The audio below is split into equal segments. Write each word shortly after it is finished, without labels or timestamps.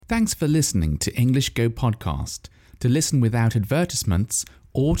Thanks for listening to English Go Podcast. To listen without advertisements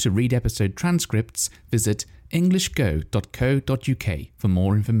or to read episode transcripts, visit englishgo.co.uk for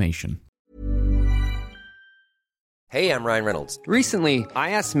more information. Hey, I'm Ryan Reynolds. Recently,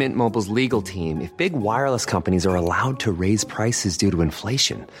 I asked Mint Mobile's legal team if big wireless companies are allowed to raise prices due to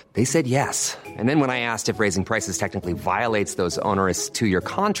inflation. They said yes. And then when I asked if raising prices technically violates those onerous two-year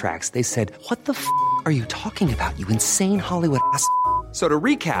contracts, they said, "What the f*** are you talking about, you insane Hollywood ass?" So to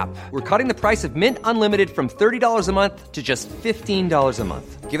recap, we're cutting the price of Mint Unlimited from $30 a month to just $15 a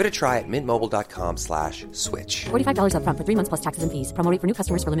month. Give it a try at mintmobile.com/switch. $45 up front for 3 months plus taxes and fees. Promo rate for new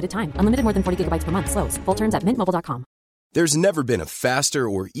customers for limited time. Unlimited more than 40 gigabytes per month. Slows full terms at mintmobile.com. There's never been a faster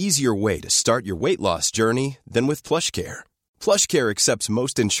or easier way to start your weight loss journey than with PlushCare. PlushCare accepts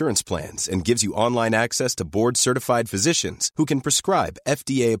most insurance plans and gives you online access to board-certified physicians who can prescribe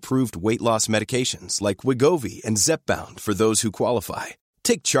FDA-approved weight loss medications like Wegovy and Zepbound for those who qualify.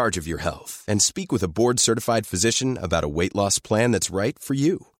 Take charge of your health and speak with a board-certified physician about a weight loss plan that's right for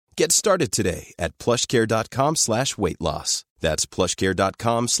you. Get started today at plushcare.com/weight loss. That's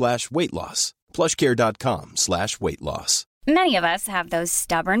plushcare.com/weight loss. plushcare.com/weight loss. Many of us have those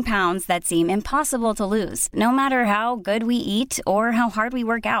stubborn pounds that seem impossible to lose, no matter how good we eat or how hard we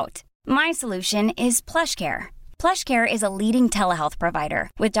work out. My solution is PlushCare. PlushCare is a leading telehealth provider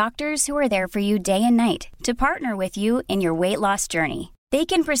with doctors who are there for you day and night to partner with you in your weight loss journey. They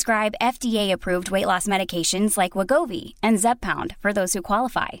can prescribe FDA-approved weight loss medications like Wegovy and Zepbound for those who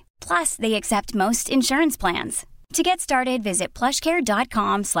qualify. Plus, they accept most insurance plans. To get started, visit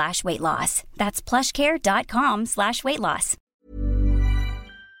plushcare.com/weight loss. That's plushcare.com/weight loss.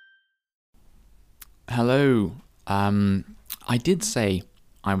 Hello. I did say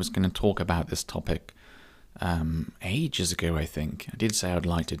I was going to talk about this topic ages ago, I think. I did say I'd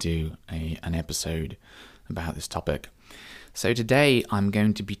like to do an episode about this topic. So today I'm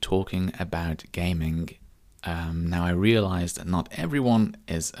going to be talking about gaming. Now I realise that not everyone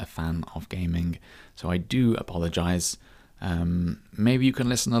is a fan of gaming, so I do apologise. Maybe you can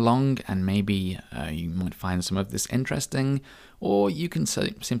listen along and maybe you might find some of this interesting, or you can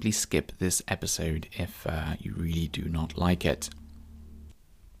simply skip this episode if you really do not like it.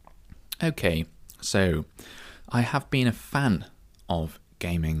 Okay, so I have been a fan of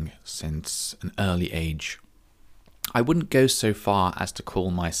gaming since an early age. I wouldn't go so far as to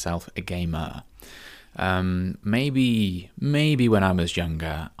call myself a gamer. Maybe when I was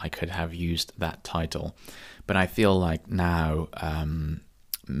younger I could have used that title, but I feel like now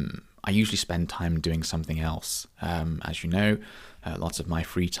I usually spend time doing something else. As you know, lots of my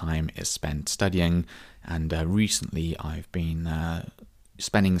free time is spent studying, and recently I've been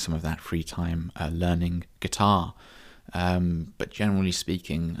spending some of that free time learning guitar. But generally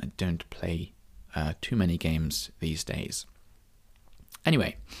speaking, I don't play too many games these days.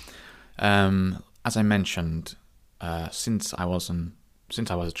 Anyway, as I mentioned, since I was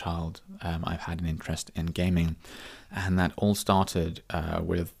a child, I've had an interest in gaming, and that all started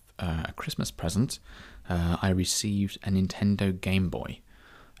with a Christmas present. I received a Nintendo Game Boy.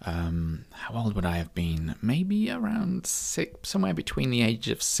 How old would I have been? Maybe around 6, somewhere between the age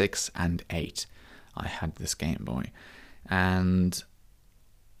of 6 and 8. I had this Game Boy, and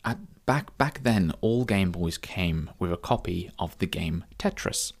back then, all Game Boys came with a copy of the game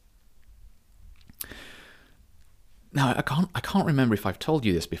Tetris. Now, I can't remember if I've told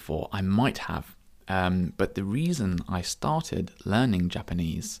you this before. I might have, but the reason I started learning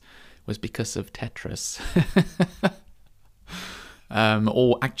Japanese was because of Tetris,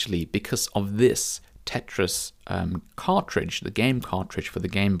 or actually because of this Tetris cartridge, the game cartridge for the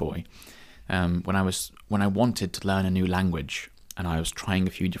Game Boy. When I wanted to learn a new language, and I was trying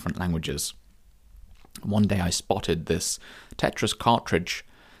a few different languages, one day I spotted this Tetris cartridge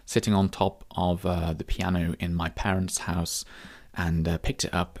sitting on top of the piano in my parents' house, and picked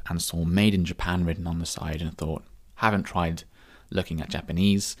it up and saw Made in Japan written on the side, and thought, haven't tried looking at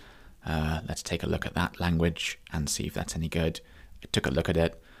Japanese, let's take a look at that language and see if that's any good. I took a look at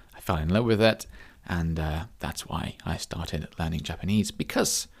it, I fell in love with it, and that's why I started learning Japanese,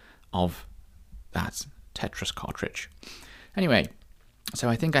 because of that Tetris cartridge. Anyway, so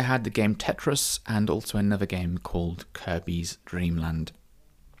I think I had the game Tetris and also another game called Kirby's Dream Land,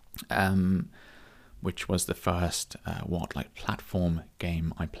 which was the first platform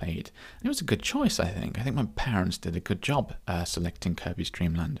game I played. And it was a good choice, I think. I think my parents did a good job selecting Kirby's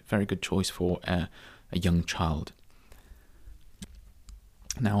Dream Land. Very good choice for a young child.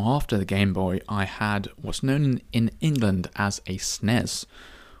 Now, after the Game Boy, I had what's known in England as a SNES,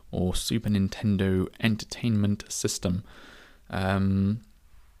 or Super Nintendo Entertainment System.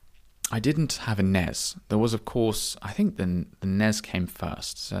 I didn't have a NES. There was, of course, I think the NES came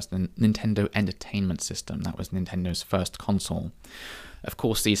first. So that's the Nintendo Entertainment System. That was Nintendo's first console. Of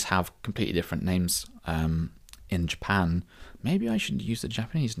course, these have completely different names in Japan. Maybe I should use the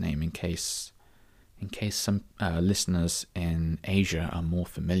Japanese name in case some listeners in Asia are more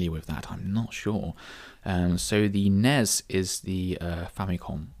familiar with that. I'm not sure. So the NES is the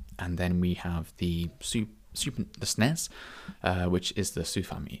Famicom, and then we have the SNES, which is the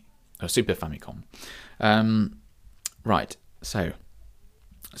Super Famicom. Right. So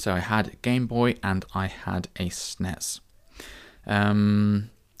I had Game Boy and I had a SNES.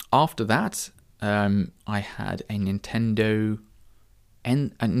 After that, I had a Nintendo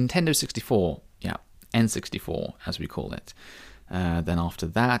 64. Yeah, N64 as we call it. Then after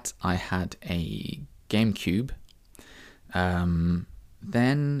that, I had a GameCube.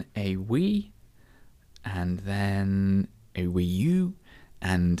 Then a Wii, and then a Wii U,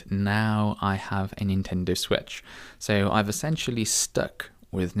 and now I have a Nintendo Switch. So I've essentially stuck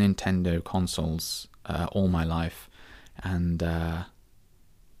with Nintendo consoles all my life. And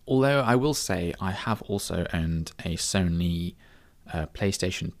although I will say I have also owned a Sony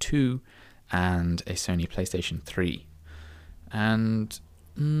PlayStation 2 and a Sony PlayStation 3. And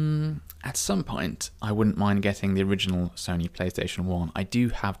at some point, I wouldn't mind getting the original Sony PlayStation 1. I do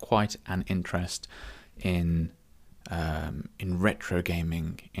have quite an interest in retro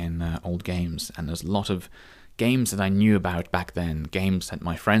gaming, in old games, and there's a lot of games that I knew about back then, games that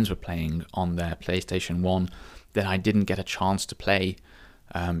my friends were playing on their PlayStation 1 that I didn't get a chance to play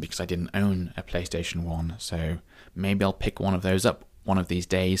because I didn't own a PlayStation 1. So maybe I'll pick one of those up one of these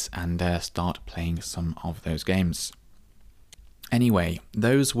days and start playing some of those games. Anyway,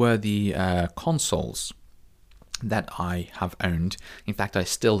 those were the consoles that I have owned. In fact, I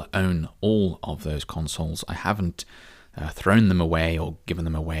still own all of those consoles. I haven't thrown them away or given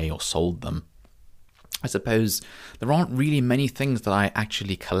them away or sold them. I suppose there aren't really many things that I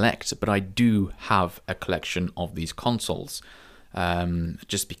actually collect, but I do have a collection of these consoles,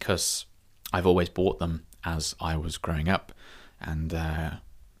 just because I've always bought them as I was growing up, and they're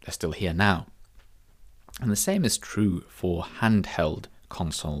still here now. And the same is true for handheld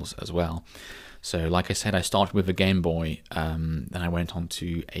consoles as well. So like I said, I started with a Game Boy, then I went on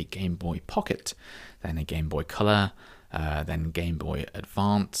to a Game Boy Pocket, then a Game Boy Color, then Game Boy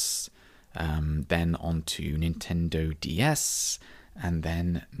Advance, then on to Nintendo DS, and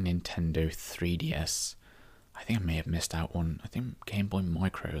then Nintendo 3DS. I think I may have missed out one. I think Game Boy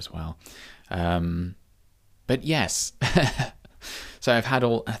Micro as well. But yes, so I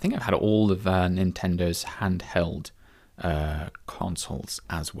think I've had all of Nintendo's handheld consoles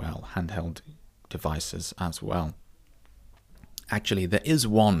as well, handheld devices as well. Actually, there is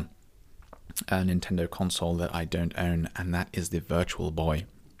one Nintendo console that I don't own, and that is the Virtual Boy.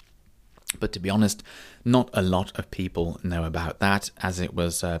 But to be honest, not a lot of people know about that, as it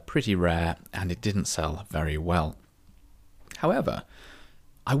was pretty rare and it didn't sell very well. However,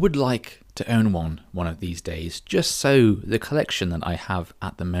 I would like to own one of these days, just so the collection that I have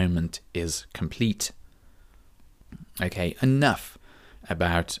at the moment is complete. Okay, enough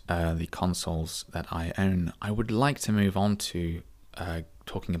about the consoles that I own. I would like to move on to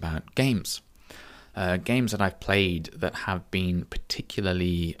talking about games. Games that I've played that have been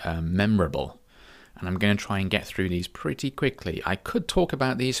particularly memorable. And I'm going to try and get through these pretty quickly. I could talk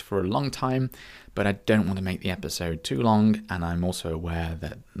about these for a long time, but I don't want to make the episode too long, and I'm also aware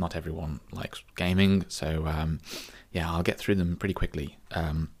that not everyone likes gaming, so I'll get through them pretty quickly.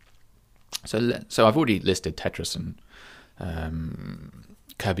 So I've already listed Tetris and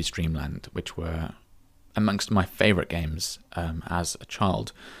Kirby's Dream Land, which were amongst my favourite games as a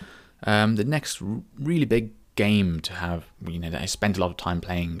child. The next really big game to have, that I spent a lot of time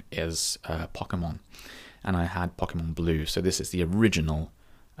playing is Pokemon, and I had Pokemon Blue. So this is the original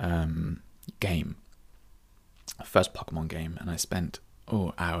game, first Pokemon game, and I spent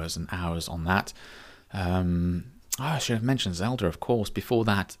hours and hours on that. I should have mentioned Zelda, of course. Before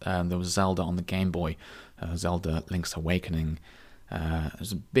that, there was Zelda on the Game Boy, Zelda Link's Awakening. I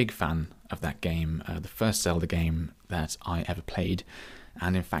was a big fan of that game, the first Zelda game that I ever played.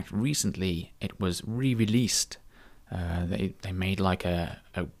 And in fact, recently it was re-released. They made like a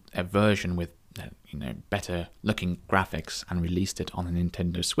version with better looking graphics and released it on a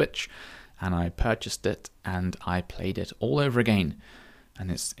Nintendo Switch. And I purchased it and I played it all over again.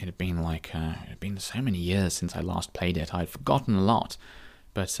 And it had been so many years since I last played it. I'd forgotten a lot,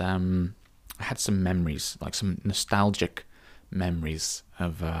 but I had some memories, like some nostalgic memories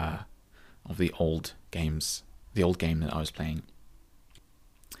of the old games, the old game that I was playing.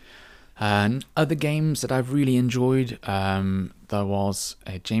 And other games that I've really enjoyed, there was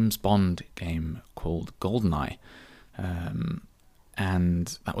a James Bond game called GoldenEye,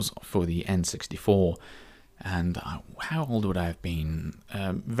 and that was for the N64. And how old would I have been?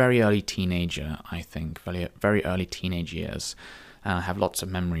 Very early teenager, I think, very early teenage years. And I have lots of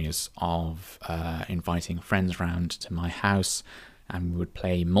memories of inviting friends round to my house, and we would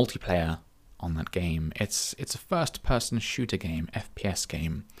play multiplayer on that game. It's a first-person shooter game, FPS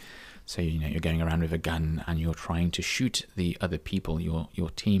game. So you're going around with a gun and you're trying to shoot the other people, your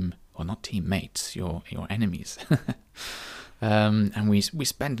team, or not teammates, your enemies. And we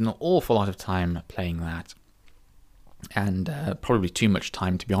spent an awful lot of time playing that. And probably too much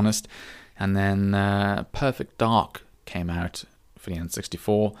time, to be honest. And then Perfect Dark came out for the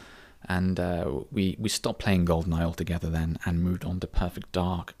N64, and we stopped playing GoldenEye altogether then and moved on to Perfect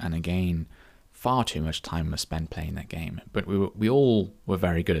Dark. And again, far too much time was spent playing that game. But we all were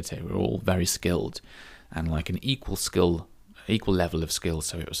very good at it. We were all very skilled, and like an equal level of skill.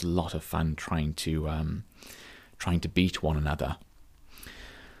 So it was a lot of fun trying to beat one another.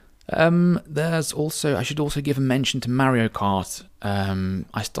 I should also give a mention to Mario Kart.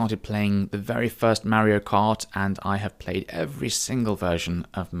 I started playing the very first Mario Kart, and I have played every single version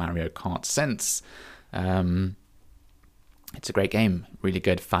of Mario Kart since. It's a great game, really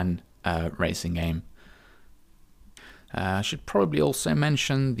good, fun racing game. I should probably also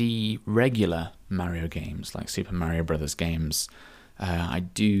mention the regular Mario games, like Super Mario Brothers games. I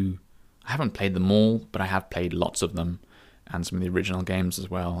haven't played them all, but I have played lots of them, and some of the original games as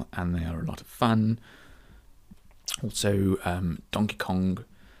well, and they are a lot of fun. Also, Donkey Kong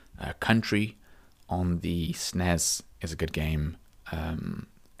Country on the SNES is a good game,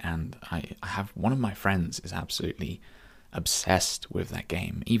 and I have one of my friends is absolutely obsessed with that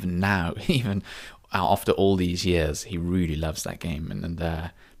game. Even now, even after all these years, he really loves that game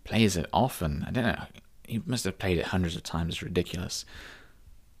and plays it often. I don't know, he must have played it hundreds of times. It's ridiculous.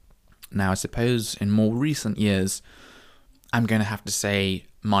 Now, I suppose in more recent years, I'm going to have to say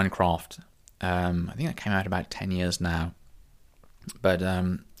Minecraft. I think that came out about 10 years now. But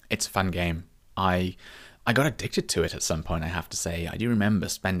it's a fun game. I got addicted to it at some point, I have to say. I do remember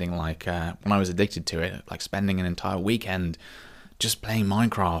spending, when I was addicted to it, spending an entire weekend just playing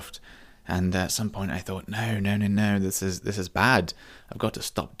Minecraft. And at some point I thought, no, this is bad. I've got to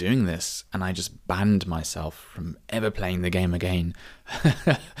stop doing this. And I just banned myself from ever playing the game again.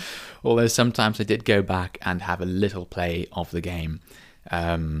 Although sometimes I did go back and have a little play of the game.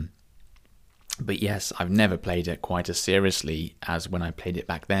 But yes, I've never played it quite as seriously as when I played it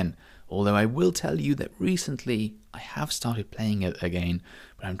back then. Although I will tell you that recently I have started playing it again,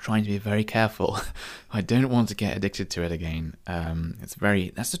 but I'm trying to be very careful. I don't want to get addicted to it again.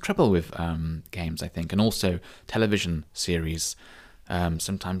 That's the trouble with games, I think, and also television series.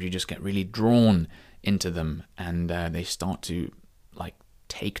 Sometimes you just get really drawn into them, and they start to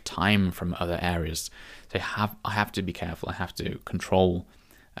take time from other areas. So I have to be careful. I have to control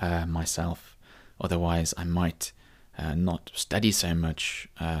myself. Otherwise, I might not study so much.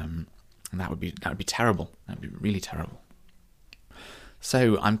 And that would be terrible. That would be really terrible.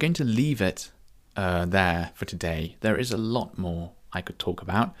 So I'm going to leave it there for today. There is a lot more I could talk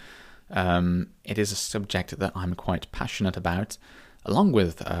about. It is a subject that I'm quite passionate about, along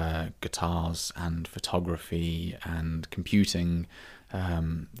with guitars and photography and computing.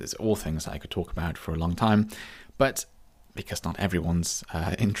 There's all things that I could talk about for a long time. But because not everyone's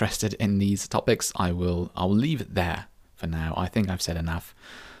interested in these topics, I'll leave it there for now. I think I've said enough.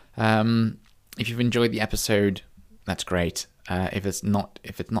 If you've enjoyed the episode, that's great. If it's not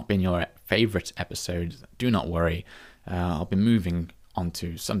been your favorite episode, do not worry. I'll be moving on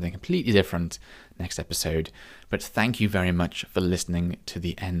to something completely different next episode. But thank you very much for listening to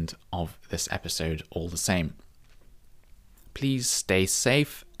the end of this episode all the same. Please stay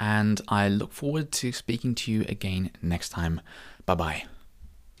safe, and I look forward to speaking to you again next time. Bye-bye.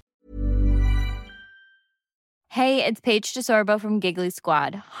 Hey, it's Paige DeSorbo from Giggly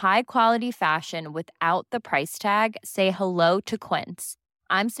Squad. High quality fashion without the price tag. Say hello to Quince.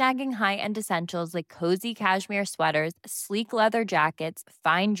 I'm snagging high-end essentials like cozy cashmere sweaters, sleek leather jackets,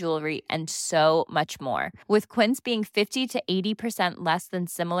 fine jewelry, and so much more. With Quince being 50 to 80% less than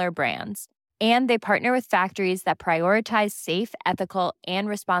similar brands. And they partner with factories that prioritize safe, ethical, and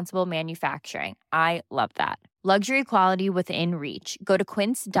responsible manufacturing. I love that. Luxury quality within reach. Go to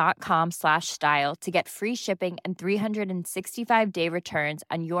quince.com/style to get free shipping and 365-day returns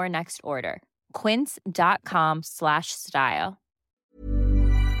on your next order. Quince.com/style.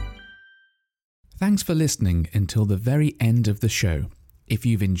 Thanks for listening until the very end of the show. If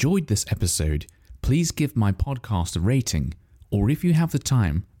you've enjoyed this episode, please give my podcast a rating, or if you have the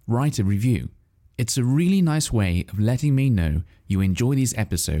time, write a review. It's a really nice way of letting me know you enjoy these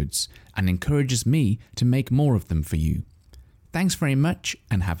episodes and encourages me to make more of them for you. Thanks very much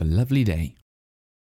and have a lovely day.